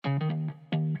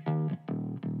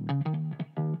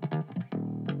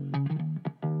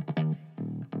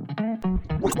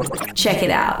Check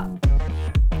it out.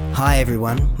 Hi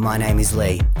everyone, my name is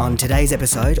Lee. On today's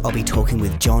episode, I'll be talking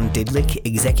with John Didlick,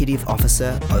 Executive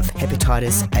Officer of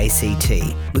Hepatitis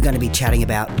ACT. We're going to be chatting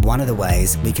about one of the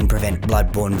ways we can prevent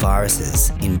bloodborne viruses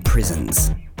in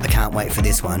prisons. I can't wait for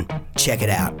this one. Check it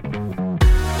out.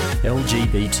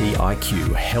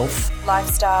 LGBTIQ health,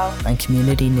 Lifestyle and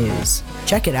community news.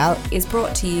 Check it out. is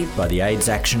brought to you by the AIDS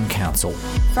Action Council.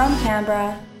 from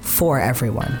Canberra. For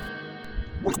everyone.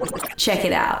 Check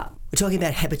it out. We're talking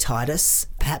about hepatitis,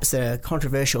 perhaps a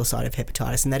controversial side of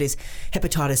hepatitis, and that is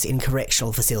hepatitis in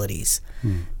correctional facilities,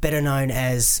 better known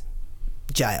as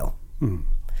jail.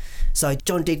 So,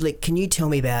 John Didlick, can you tell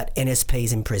me about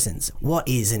NSPs in prisons? What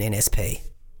is an NSP?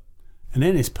 An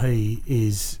NSP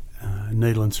is a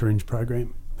needle and syringe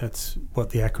program. That's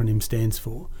what the acronym stands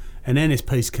for. And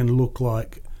NSPs can look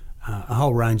like a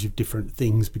whole range of different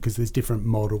things because there's different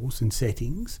models and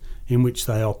settings in which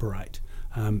they operate.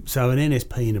 So an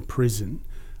NSP in a prison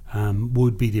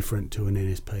would be different to an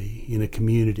NSP in a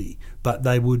community, but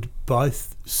they would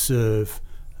both serve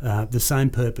the same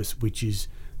purpose, which is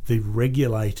the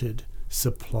regulated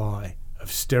supply of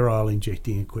sterile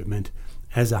injecting equipment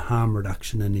as a harm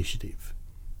reduction initiative.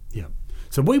 Yeah.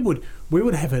 So we would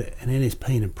have an NSP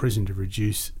in a prison to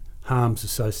reduce harms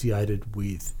associated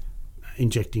with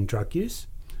injecting drug use,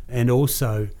 and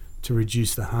also to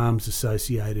reduce the harms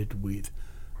associated with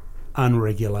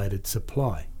unregulated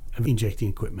supply of injecting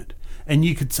equipment. And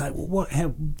you could say, well,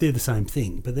 they're the same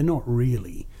thing, but they're not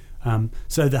really.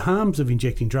 So the harms of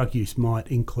injecting drug use might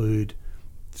include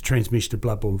the transmission of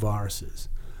bloodborne viruses,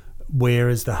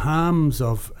 whereas the harms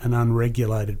of an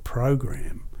unregulated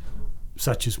program,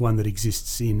 such as one that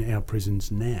exists in our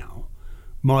prisons now,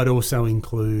 might also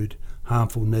include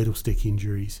harmful needle stick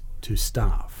injuries to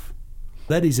staff.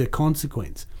 That is a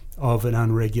consequence of an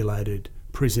unregulated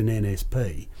prison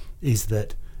NSP, is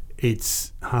that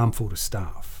it's harmful to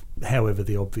staff. However,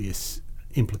 the obvious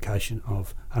implication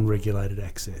of unregulated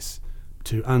access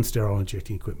to unsterile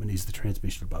injecting equipment is the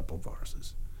transmission of bloodborne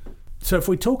viruses. So if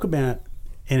we talk about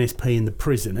NSP in the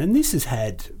prison, and this has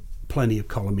had plenty of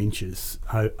column inches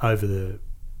over the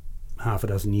half a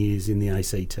dozen years in the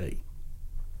ACT,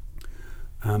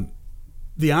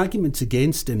 the arguments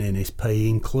against an NSP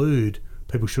include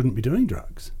people shouldn't be doing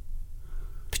drugs.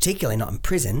 Particularly not in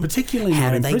prison. Particularly How not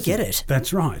do in they prison. get it?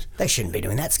 That's right. They shouldn't be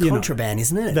doing that. It's contraband,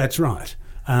 isn't it? That's right.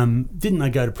 Didn't they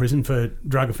go to prison for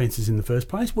drug offences in the first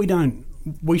place?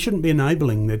 We shouldn't be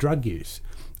enabling their drug use.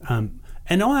 And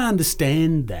I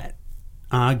understand that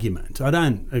argument. I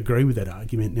don't agree with that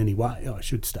argument in any way, I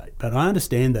should state, but I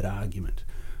understand that argument.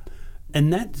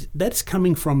 And that's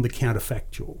coming from the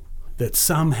counterfactual, that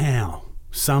somehow,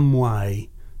 some way,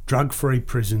 drug-free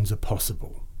prisons are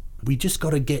possible. We just got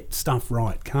to get stuff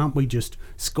right. Can't we just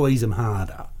squeeze them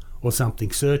harder or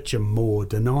something, search them more,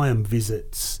 deny them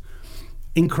visits,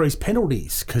 increase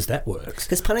penalties, because that works.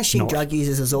 Because punishing drug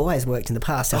users has always worked in the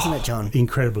past, hasn't it, John?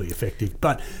 Incredibly effective.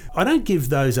 But I don't give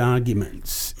those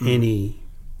arguments any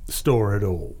store at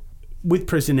all. With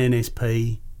prison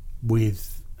NSP,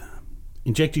 with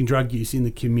injecting drug use in the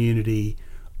community,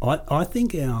 I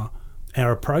think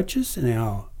our approaches and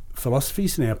our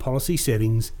philosophies and our policy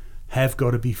settings have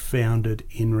got to be founded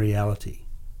in reality.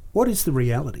 What is the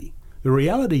reality? The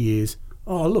reality is,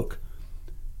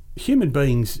 human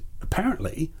beings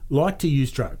apparently like to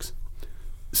use drugs.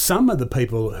 Some of the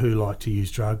people who like to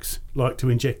use drugs like to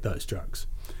inject those drugs.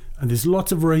 And there's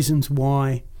lots of reasons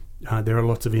why. There are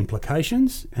lots of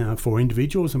implications for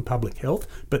individuals and public health,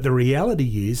 but the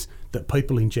reality is that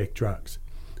people inject drugs.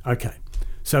 Okay,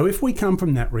 so if we come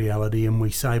from that reality and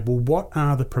we say, well, what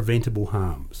are the preventable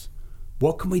harms?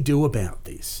 What can we do about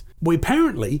this? We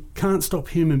apparently can't stop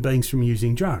human beings from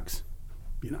using drugs.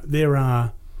 There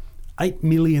are 8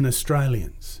 million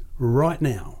Australians right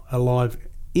now alive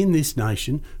in this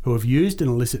nation who have used an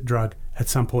illicit drug at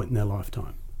some point in their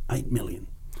lifetime. 8 million.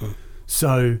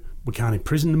 So we can't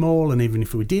imprison them all, and even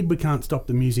if we did, we can't stop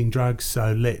them using drugs.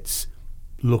 So let's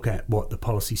look at what the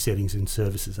policy settings and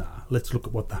services are. Let's look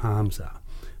at what the harms are.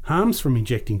 Harms from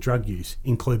injecting drug use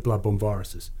include bloodborne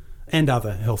viruses and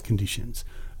other health conditions.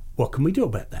 What can we do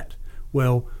about that?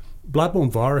 Well,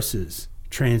 bloodborne viruses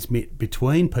transmit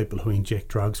between people who inject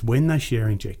drugs when they share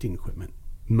injecting equipment.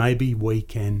 Maybe we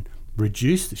can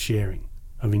reduce the sharing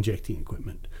of injecting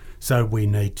equipment. So we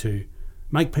need to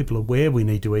make people aware, we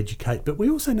need to educate, but we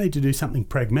also need to do something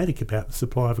pragmatic about the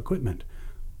supply of equipment.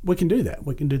 We can do that.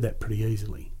 We can do that pretty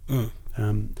easily.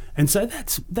 And so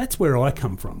that's where I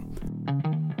come from.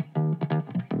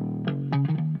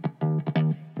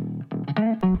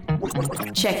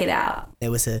 Check it out. There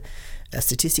was a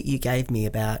statistic you gave me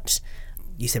about,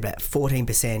 you said about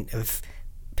 14% of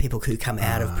people who come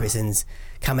out of prisons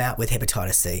come out with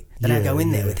hepatitis C. They don't go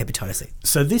in there with hepatitis C.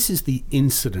 So this is the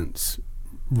incidence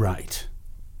rate.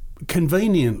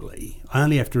 Conveniently, I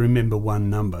only have to remember one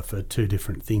number for two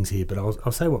different things here, but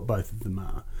I'll say what both of them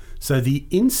are. So the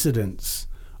incidence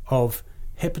of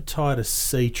hepatitis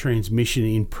C transmission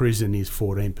in prison is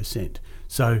 14%.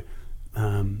 So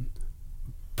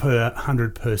per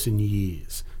 100 person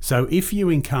years. So if you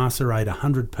incarcerate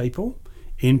 100 people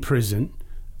in prison,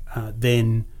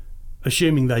 then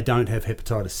assuming they don't have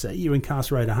hepatitis C, you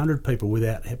incarcerate 100 people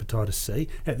without hepatitis C.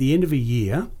 At the end of a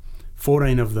year,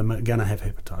 14 of them are going to have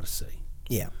hepatitis C.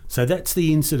 Yeah. So that's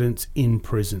the incidence in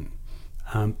prison.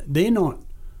 They're not...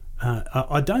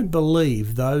 I don't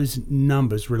believe those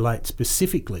numbers relate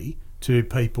specifically to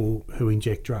people who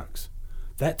inject drugs.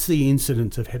 That's the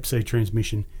incidence of hep C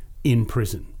transmission in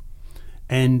prison.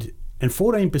 And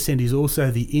 14% is also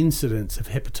the incidence of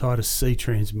hepatitis C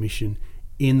transmission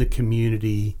in the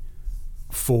community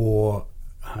for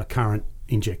current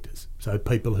injectors, so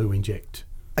people who inject.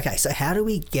 Okay, so how do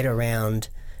we get around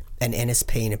an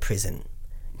NSP in a prison,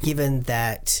 given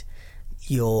that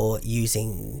you're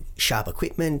using sharp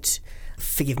equipment?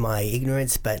 Forgive my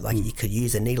ignorance, but you could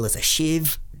use a needle as a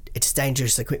shiv. It's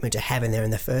dangerous equipment to have in there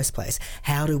in the first place.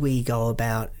 How do we go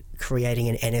about creating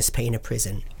an NSP in a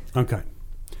prison? Okay.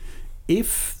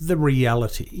 If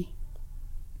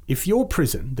your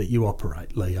prison that you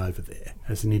operate, Lee, over there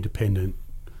as an independent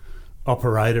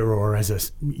operator or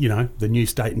as the new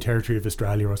state and territory of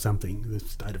Australia or something, the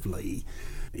state of Lee,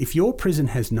 if your prison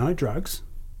has no drugs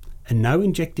and no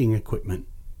injecting equipment,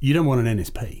 you don't want an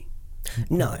NSP.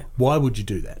 No. Why would you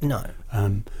do that? No.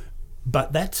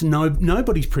 But that's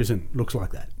nobody's prison looks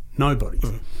like that. Nobody's.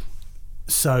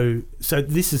 So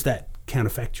this is that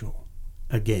counterfactual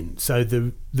again. So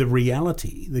the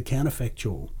reality, the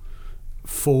counterfactual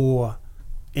for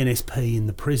NSP in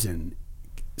the prison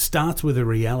starts with a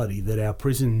reality that our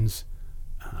prisons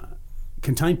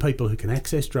contain people who can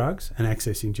access drugs and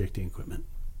access injecting equipment.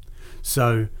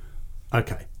 So,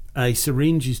 okay, a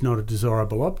syringe is not a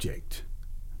desirable object.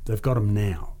 They've got them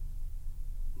now,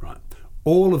 right?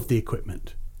 All of the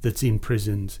equipment that's in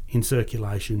prisons in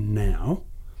circulation now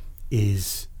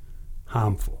is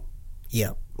harmful.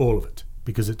 Yeah. All of it,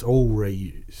 because it's all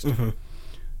reused. Mm-hmm.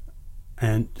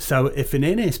 And so if an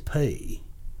NSP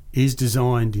is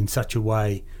designed in such a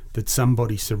way that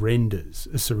somebody surrenders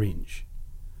a syringe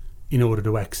in order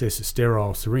to access a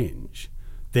sterile syringe,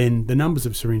 then the numbers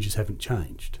of syringes haven't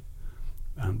changed.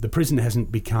 The prison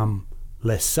hasn't become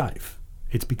less safe.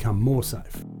 It's become more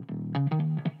safe.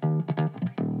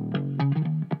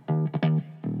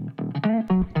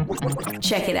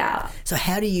 Check it out. So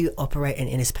how do you operate an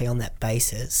NSP on that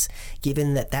basis,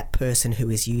 given that that person who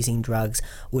is using drugs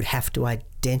would have to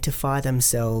identify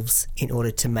themselves in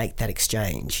order to make that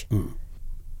exchange?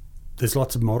 There's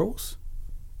lots of models.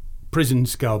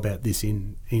 Prisons go about this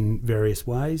in various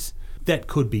ways. That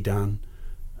could be done.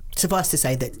 Suffice to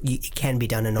say that it can be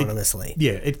done anonymously.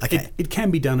 It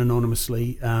can be done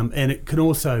anonymously, and it can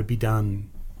also be done,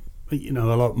 a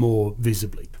lot more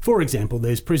visibly. For example,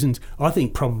 there's prisons. I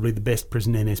think probably the best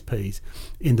prison NSPs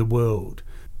in the world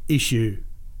issue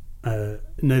a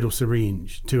needle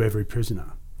syringe to every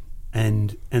prisoner,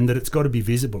 and that it's got to be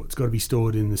visible. It's got to be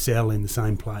stored in the cell in the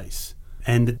same place,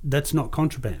 and that's not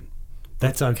contraband.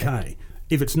 That's okay.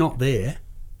 If it's not there,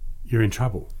 you're in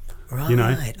trouble.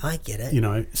 Right, I get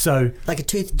it. So like a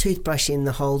toothbrush in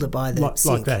the holder by the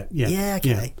sink. Like that, yeah. Yeah,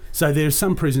 okay. Yeah. So there are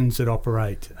some prisons that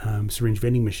operate syringe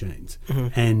vending machines,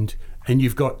 and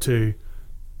you've got to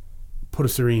put a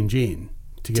syringe in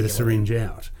to get a syringe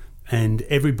out, and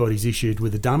everybody's issued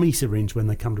with a dummy syringe when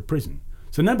they come to prison.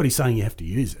 So nobody's saying you have to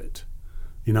use it,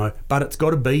 but it's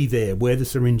got to be there where the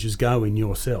syringes go in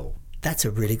your cell. That's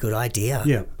a really good idea.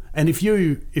 Yeah. And if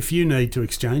you need to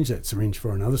exchange that syringe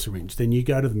for another syringe, then you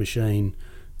go to the machine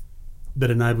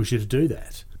that enables you to do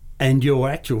that. And your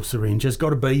actual syringe has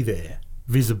got to be there,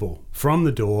 visible from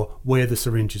the door where the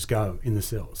syringes go in the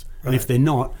cells. Right. And if they're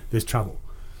not, there's trouble.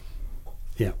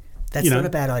 Yeah. That's not a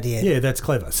bad idea. Yeah, that's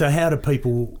clever. So how do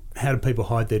people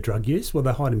hide their drug use? Well,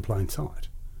 they hide in plain sight.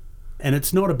 And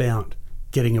it's not about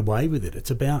getting away with it.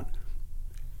 It's about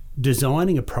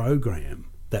designing a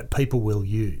program that people will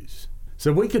use.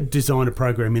 So we could design a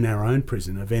program in our own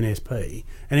prison of NSP,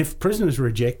 and if prisoners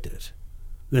reject it,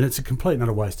 then it's a complete and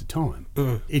utter waste of time.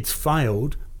 It's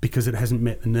failed because it hasn't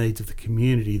met the needs of the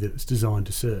community that it's designed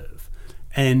to serve.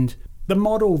 And the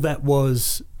model that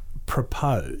was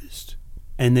proposed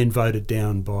and then voted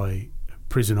down by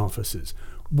prison officers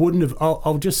wouldn't have,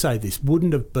 I'll just say this,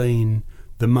 wouldn't have been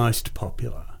the most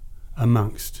popular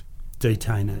amongst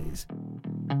detainees.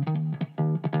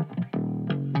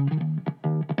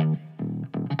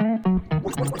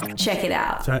 Check it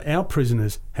out. So our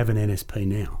prisoners have an NSP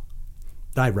now.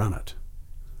 They run it.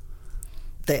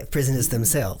 The prisoners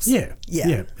themselves. Yeah.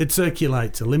 Yeah. It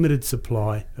circulates a limited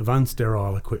supply of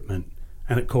unsterile equipment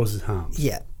and it causes harm.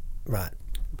 Yeah, right.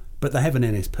 But they have an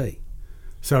NSP.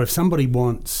 So if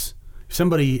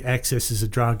somebody accesses a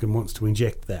drug and wants to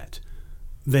inject that,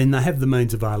 then they have the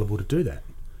means available to do that.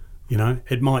 You know,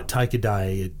 it might take a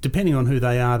day. Depending on who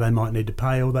they are, they might need to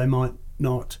pay or they might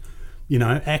not. You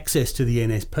know, access to the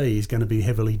NSP is going to be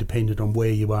heavily dependent on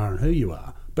where you are and who you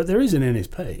are. But there is an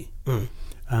NSP.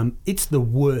 It's the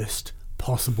worst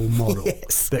possible model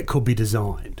that could be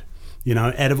designed. You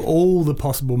know, out of all the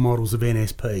possible models of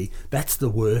NSP, that's the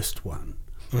worst one.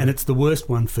 And it's the worst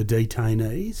one for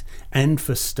detainees and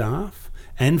for staff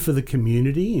and for the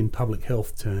community in public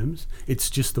health terms. It's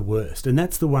just the worst. And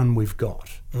that's the one we've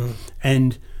got.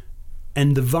 And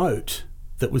the vote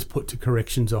that was put to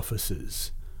corrections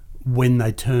officers when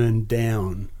they turned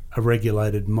down a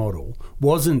regulated model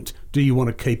wasn't, do you want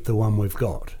to keep the one we've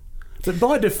got? But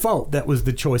by default, that was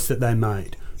the choice that they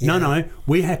made. Yeah. No,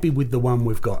 we're happy with the one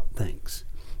we've got, thanks.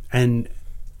 And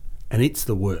it's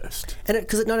the worst. And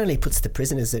because it not only puts the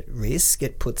prisoners at risk,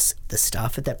 it puts the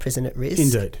staff at that prison at risk.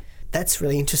 Indeed. That's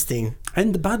really interesting.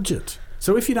 And the budget.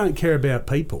 So if you don't care about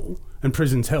people and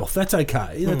prisons' health, that's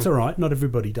okay. That's all right. Not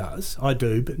everybody does. I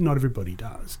do, but not everybody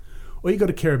does. All you've got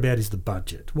to care about is the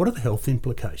budget. What are the health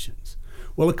implications?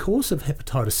 Well, a course of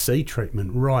hepatitis C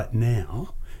treatment right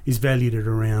now is valued at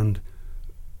around,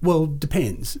 well,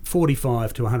 depends,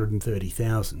 45 to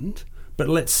 130,000, but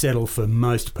let's settle for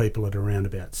most people at around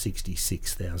about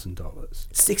 $66,000.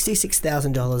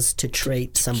 $66,000 to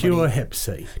treat somebody. Cure Hep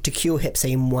C. To cure Hep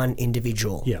C in one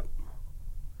individual. Yeah.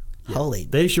 Holy.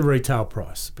 There's your retail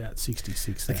price, about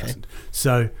 $66,000. Okay.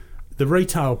 So the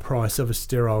retail price of a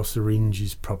sterile syringe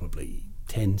is probably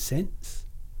 10 cents.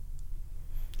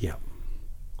 Yeah.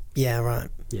 Yeah, right.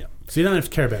 Yeah. So you don't have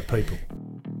to care about people.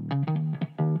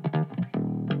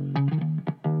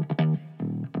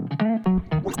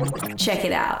 Check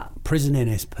it out. Prison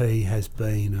NSP has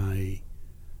been a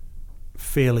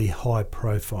fairly high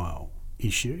profile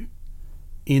issue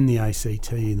in the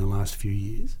ACT in the last few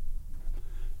years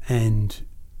and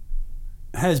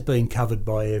has been covered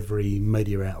by every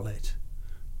media outlet,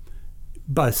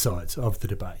 both sides of the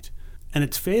debate. And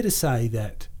it's fair to say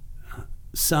that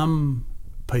some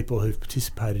people who've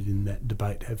participated in that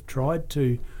debate have tried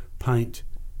to paint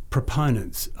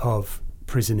proponents of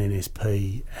prison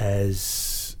NSP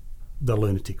as the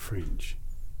lunatic fringe,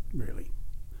 really.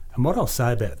 And what I'll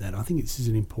say about that, I think this is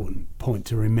an important point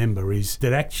to remember, is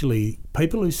that actually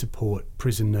people who support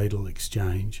prison needle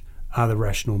exchange are the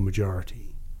rational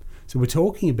majority. So we're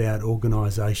talking about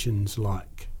organisations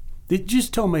like,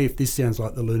 just tell me if this sounds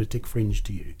like the lunatic fringe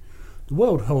to you, the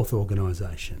World Health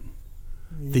Organisation,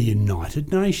 the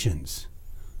United Nations,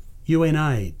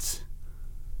 UNAIDS,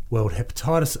 World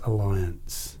Hepatitis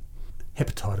Alliance,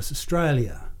 Hepatitis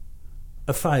Australia,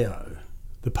 AFAO,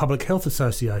 the Public Health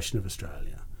Association of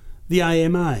Australia, the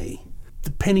AMA,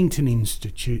 the Pennington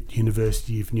Institute,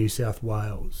 University of New South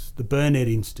Wales, the Burnett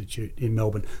Institute in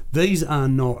Melbourne. These are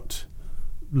not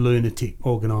lunatic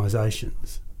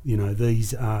organisations. You know,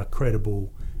 these are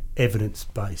credible,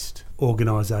 evidence-based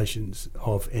organisations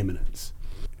of eminence.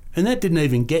 And that didn't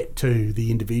even get to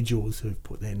the individuals who've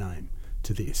put their name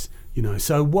to this. You know,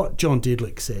 so what John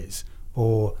Didlick says,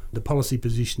 or the policy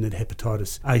position that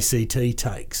Hepatitis ACT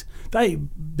takes,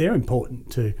 they're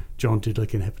important to John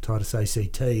Didlick and Hepatitis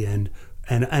ACT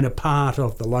and a part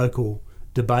of the local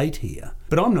debate here.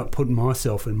 But I'm not putting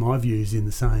myself and my views in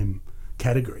the same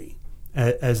category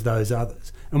as those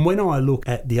others. And when I look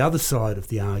at the other side of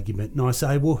the argument and I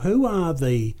say, well, who are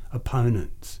the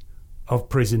opponents of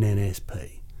prison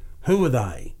NSP? Who are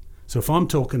they? So if I'm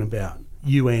talking about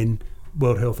UN,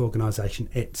 World Health Organisation,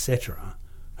 etc.,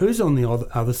 who's on the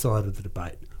other side of the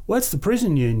debate? Well, it's the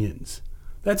prison unions.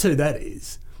 That's who that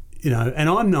is. You know, and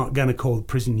I'm not going to call the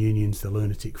prison unions the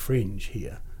lunatic fringe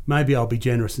here. Maybe I'll be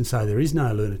generous and say there is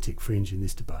no lunatic fringe in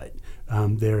this debate.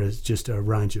 There is just a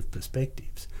range of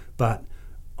perspectives. But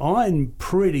I'm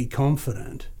pretty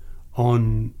confident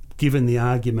given the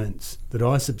arguments that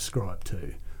I subscribe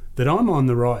to, that I'm on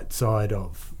the right side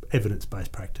of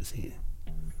evidence-based practice here.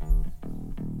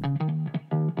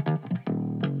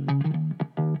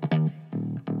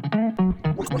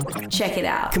 Check it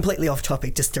out. Completely off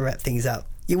topic, just to wrap things up.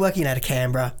 You're working out of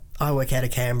Canberra. I work out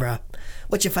of Canberra.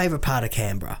 What's your favourite part of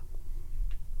Canberra?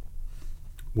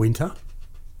 Winter.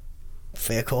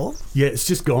 Fair call. Yeah, it's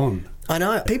just gone. I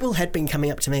know. People had been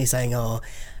coming up to me saying, oh,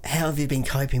 how have you been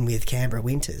coping with Canberra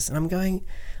winters? And I'm going,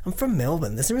 I'm from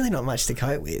Melbourne. There's really not much to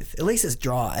cope with. At least it's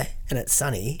dry and it's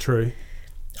sunny. True.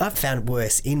 I've found it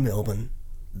worse in Melbourne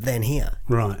than here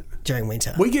Right. during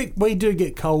winter. We do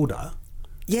get colder.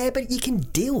 Yeah, but you can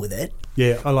deal with it.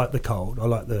 Yeah, I like the cold. I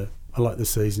like the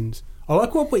seasons. I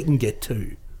like what we can get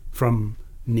to from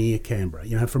near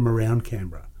Canberra, from around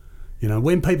Canberra.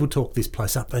 When people talk this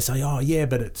place up, they say, oh, yeah,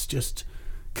 but it's just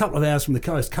a couple of hours from the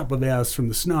coast, a couple of hours from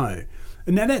the snow.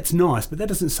 And now that's nice, but that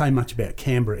doesn't say much about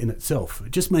Canberra in itself.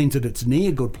 It just means that it's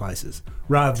near good places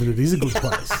rather than it is a good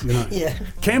place. Yeah.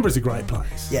 Canberra's a great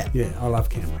place. Yeah. Yeah, I love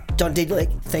Canberra. John Didlick,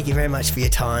 thank you very much for your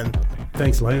time.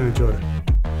 Thanks, Lee. I enjoyed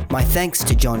it. My thanks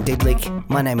to John Didlick.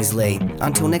 My name is Lee.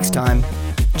 Until next time,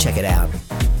 check it out.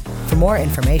 For more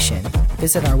information,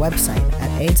 visit our website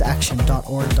at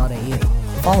aidsaction.org.au.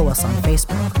 Follow us on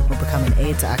Facebook or become an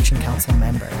AIDS Action Council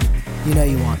member. You know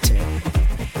you want to.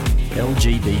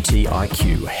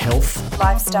 LGBTIQ health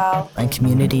Lifestyle And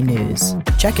community news.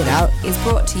 Check it out is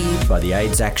brought to you by the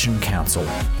AIDS Action Council.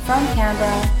 from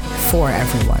Canberra. for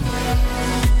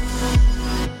everyone.